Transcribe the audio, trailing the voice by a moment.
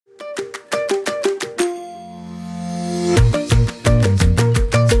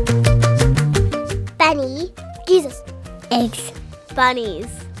bunnies.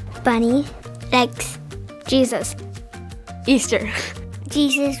 Bunny. Eggs. Jesus. Easter.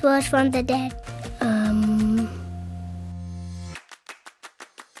 Jesus rose from the dead.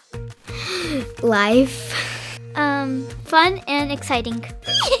 Life. Fun and exciting.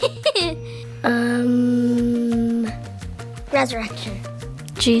 Resurrection.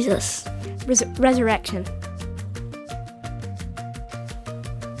 Jesus. Resurrection.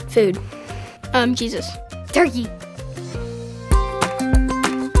 Food. Jesus. Turkey.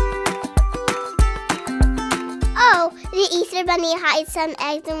 Oh, the Easter Bunny hides some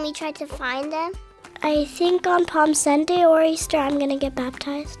eggs and we try to find them. I think on Palm Sunday or Easter I'm gonna get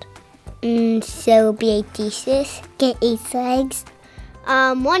baptized. Celebrate Jesus, get Easter eggs.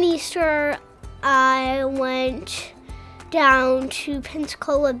 One Easter, I went down to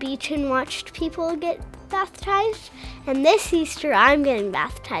Pensacola Beach and watched people get baptized. And this Easter, I'm getting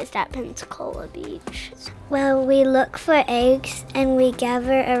baptized at Pensacola Beach. Well, we look for eggs and we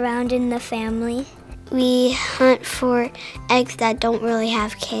gather around in the family. We hunt for eggs that don't really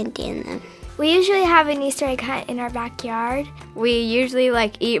have candy in them. We usually have an Easter egg hunt in our backyard. We usually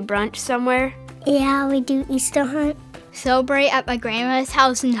eat brunch somewhere. Yeah, we do Easter hunt. Celebrate at my grandma's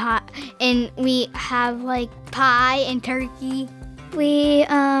house and we have pie and turkey. We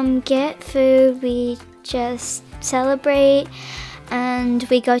get food, we just celebrate, and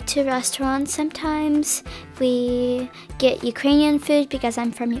we go to restaurants sometimes. We get Ukrainian food because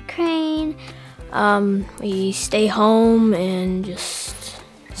I'm from Ukraine. We stay home and just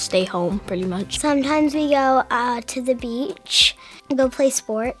stay home pretty much. Sometimes we go to the beach, go play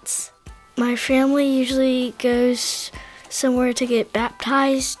sports. My family usually goes somewhere to get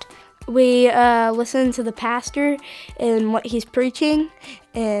baptized. We listen to the pastor and what he's preaching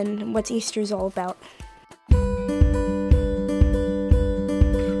and what Easter's all about.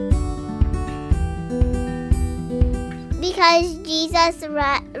 Because Jesus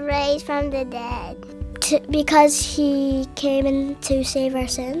raised from the dead. Because he came in to save our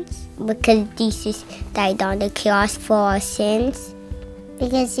sins. Because Jesus died on the cross for our sins.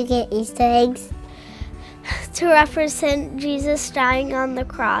 Because you get Easter eggs. To represent Jesus dying on the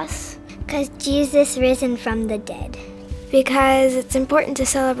cross. Because Jesus risen from the dead. Because it's important to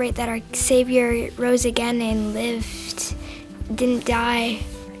celebrate that our Savior rose again and lived, didn't die.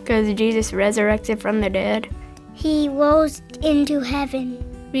 Because Jesus resurrected from the dead. He rose into heaven.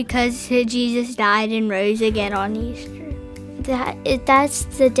 Because Jesus died and rose again on Easter. That's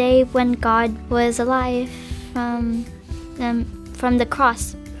the day when God was alive from the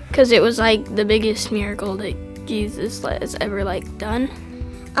cross. Because it was the biggest miracle that Jesus has ever done.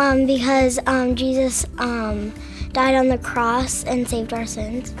 Because Jesus died on the cross and saved our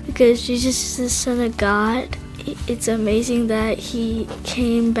sins. Because Jesus is the Son of God. It's amazing that he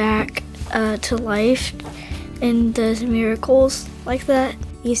came back to life and does miracles like that.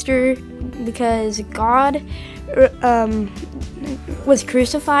 Easter, because God was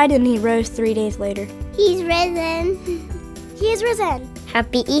crucified and he rose 3 days later. He's risen. He is risen.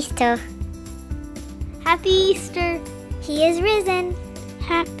 Happy Easter. Happy Easter. He is risen.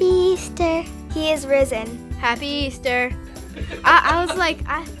 Happy Easter. He is risen. Happy Easter. I was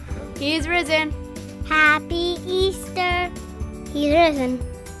he is risen. Happy Easter. He's risen.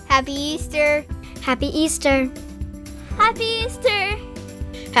 Happy Easter. Happy Easter. Happy Easter.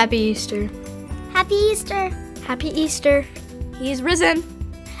 Happy Easter. Happy Easter. Happy Easter. He's risen.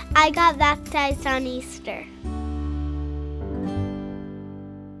 I got baptized on Easter.